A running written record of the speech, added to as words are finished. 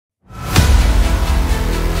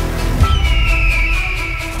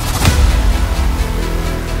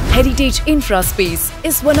Heritage Infraspace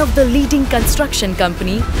is one of the leading construction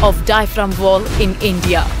company of Diaphragmwall in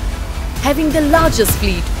India. Having the largest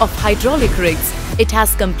fleet of hydraulic rigs, it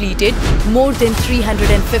has completed more than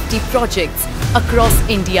 350 projects across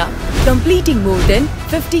India, completing more than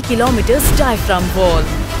 50 kilometers diaphragm wall.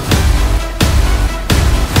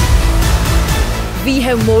 We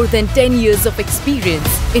have more than 10 years of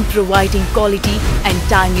experience in providing quality and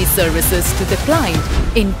timely services to the client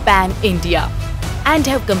in Pan-India and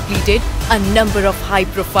have completed a number of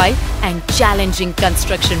high-profile and challenging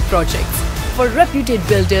construction projects for reputed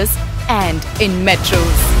builders and in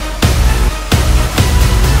metros.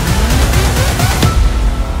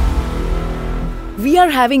 We are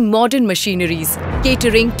having modern machineries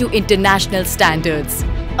catering to international standards.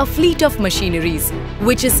 A fleet of machineries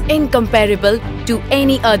which is incomparable to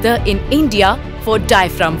any other in India for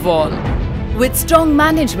diaphragm wall. With strong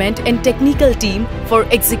management and technical team for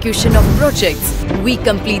execution of projects, we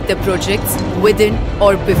complete the projects within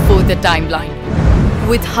or before the timeline.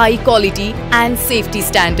 With high quality and safety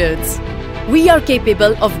standards, we are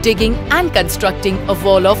capable of digging and constructing a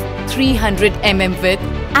wall of 300 mm width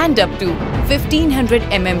and up to 1500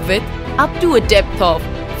 mm width up to a depth of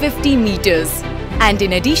 50 meters. And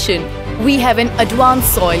in addition, we have an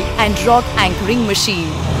advanced soil and rock anchoring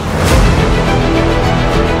machine.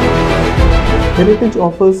 Heritage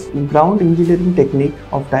offers ground engineering technique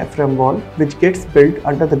of diaphragm wall which gets built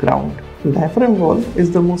under the ground. Diaphragm wall is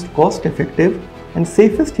the most cost-effective and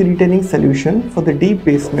safest retaining solution for the deep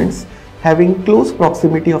basements having close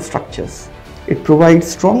proximity of structures. It provides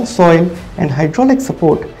strong soil and hydraulic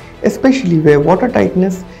support, especially where water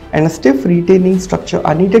tightness and a stiff retaining structure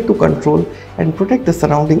are needed to control and protect the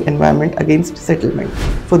surrounding environment against settlement.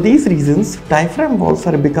 For these reasons, diaphragm walls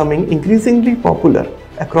are becoming increasingly popular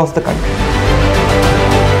across the country.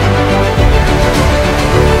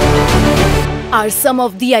 Some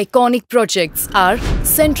of the iconic projects are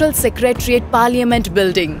Central Secretariat Parliament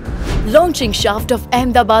Building, launching shaft of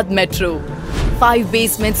Ahmedabad Metro, 5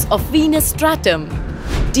 basements of Venus Stratum,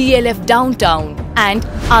 DLF Downtown and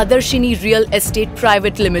Adarshini Real Estate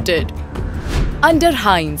Private Limited, Under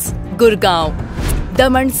Hines, Gurgaon,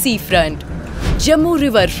 Daman Seafront, Jammu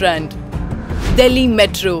Riverfront, Delhi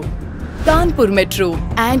Metro, Kanpur Metro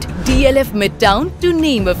and DLF Midtown to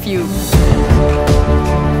name a few.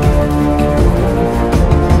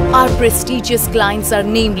 Our prestigious clients are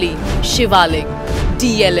namely Shivalik,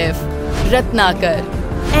 DLF, Ratnakar,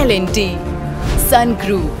 L&T, Sun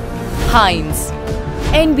Group, Hines,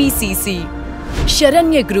 NBCC,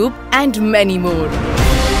 Sharanya Group and many more.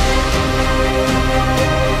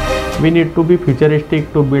 We need to be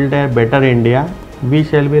futuristic to build a better India. We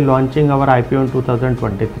shall be launching our IPO in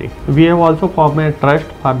 2023. We have also formed a trust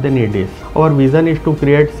for the needy. Our vision is to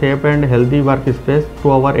create safe and healthy workspace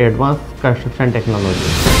through our advanced construction technology.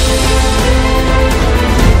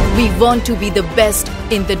 We want to be the best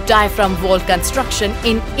in the diaphragm wall construction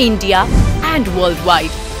in India and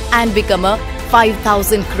worldwide and become a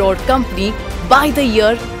 5,000 crore company by the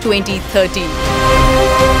year 2030.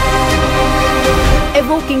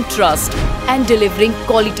 Evoking trust and delivering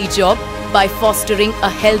quality job by fostering a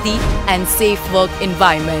healthy and safe work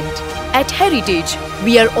environment. At Heritage,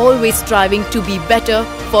 we are always striving to be better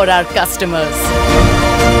for our customers.